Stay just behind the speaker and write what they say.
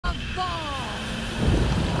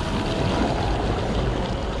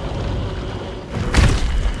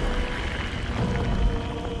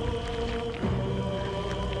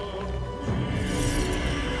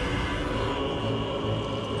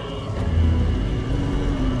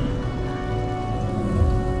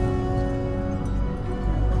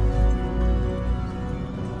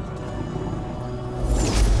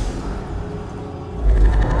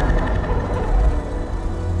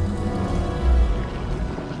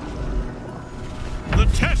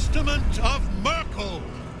testament of Merkel!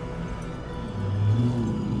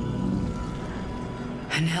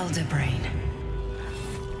 An elder brain.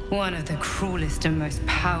 One of the cruelest and most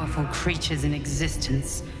powerful creatures in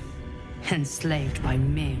existence. Enslaved by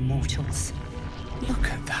mere mortals. Look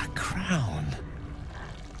at that crown.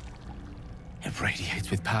 It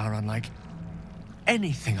radiates with power unlike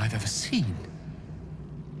anything I've ever seen.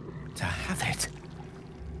 To have it.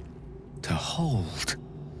 To hold.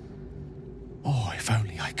 Oh, if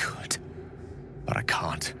only I could. But I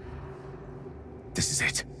can't. This is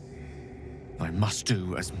it. I must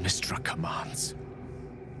do as Mystra commands.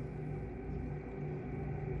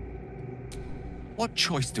 What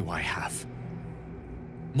choice do I have?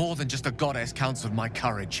 More than just a goddess counts with my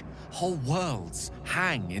courage. Whole worlds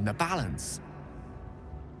hang in the balance.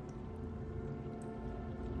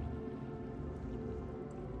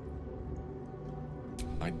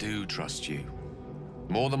 I do trust you.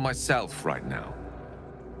 More than myself right now.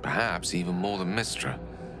 Perhaps even more than Mystra.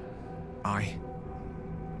 I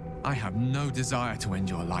have no desire to end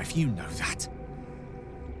your life, you know that.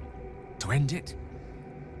 To end it?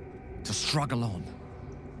 To struggle on.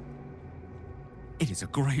 It is a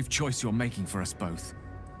grave choice you're making for us both.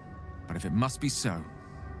 But if it must be so...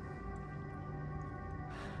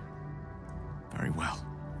 very well.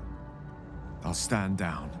 I'll stand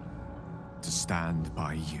down to stand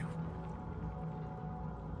by you.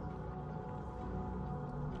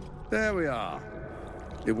 There we are.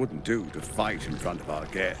 It wouldn't do to fight in front of our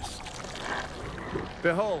guest.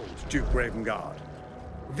 Behold, Duke Ravengard,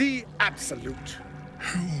 the Absolute.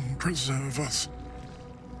 Helm preserve us.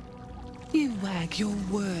 You wag your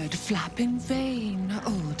word flap in vain,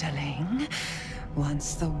 Orderling.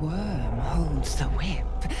 Once the worm holds the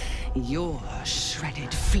whip, your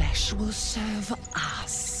shredded flesh will serve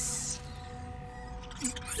us.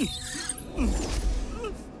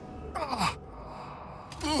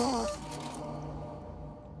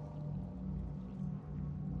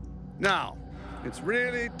 Now, it's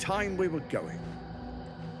really time we were going.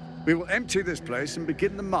 We will empty this place and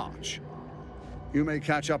begin the march. You may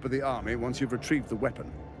catch up with the army once you've retrieved the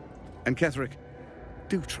weapon. And Ketheric,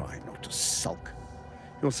 do try not to sulk.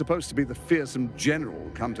 You're supposed to be the fearsome general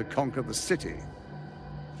come to conquer the city.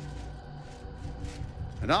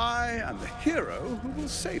 And I am the hero who will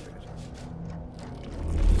save it.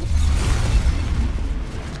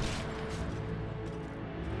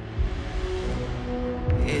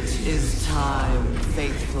 It is time,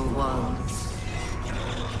 faithful ones.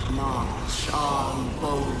 March on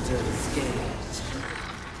Baldur's Gate.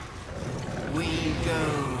 We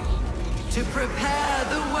go to prepare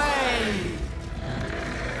the way.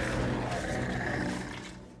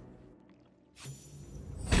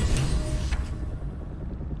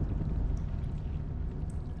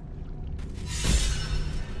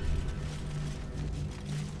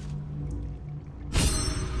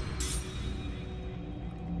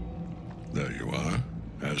 There you are,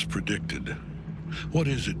 as predicted. What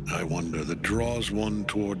is it, I wonder, that draws one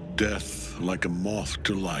toward death like a moth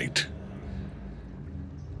to light?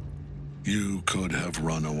 You could have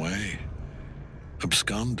run away,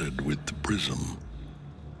 absconded with the prism.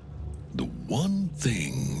 The one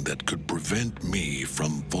thing that could prevent me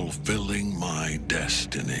from fulfilling my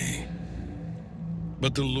destiny.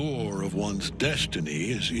 But the lure of one's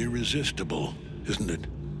destiny is irresistible, isn't it?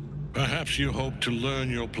 Perhaps you hope to learn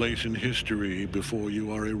your place in history before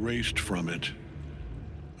you are erased from it.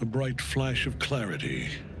 A bright flash of clarity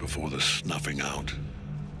before the snuffing out.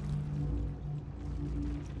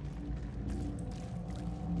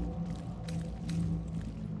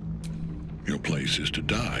 Your place is to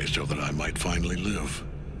die so that I might finally live.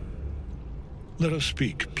 Let us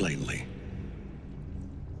speak plainly.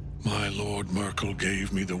 My Lord Merkel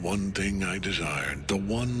gave me the one thing I desired, the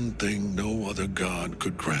one thing no other god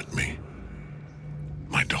could grant me.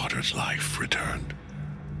 My daughter's life returned.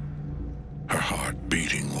 Her heart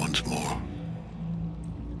beating once more.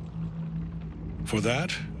 For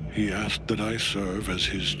that, he asked that I serve as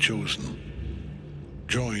his chosen.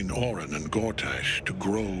 Join Orin and Gortash to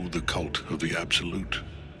grow the cult of the Absolute,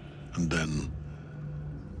 and then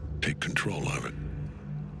take control of it.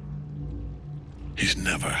 He's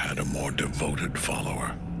never had a more devoted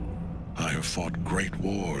follower. I have fought great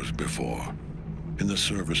wars before, in the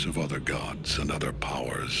service of other gods and other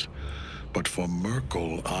powers. But for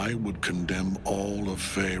Merkel, I would condemn all of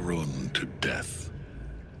Faerun to death.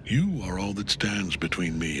 You are all that stands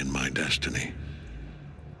between me and my destiny.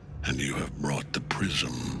 And you have brought the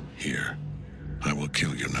prism here. I will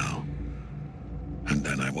kill you now. And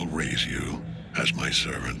then I will raise you as my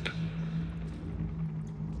servant.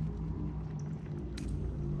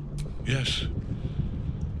 Yes.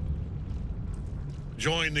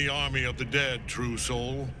 Join the army of the dead, true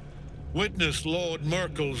soul. Witness Lord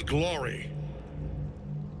Merkel's glory.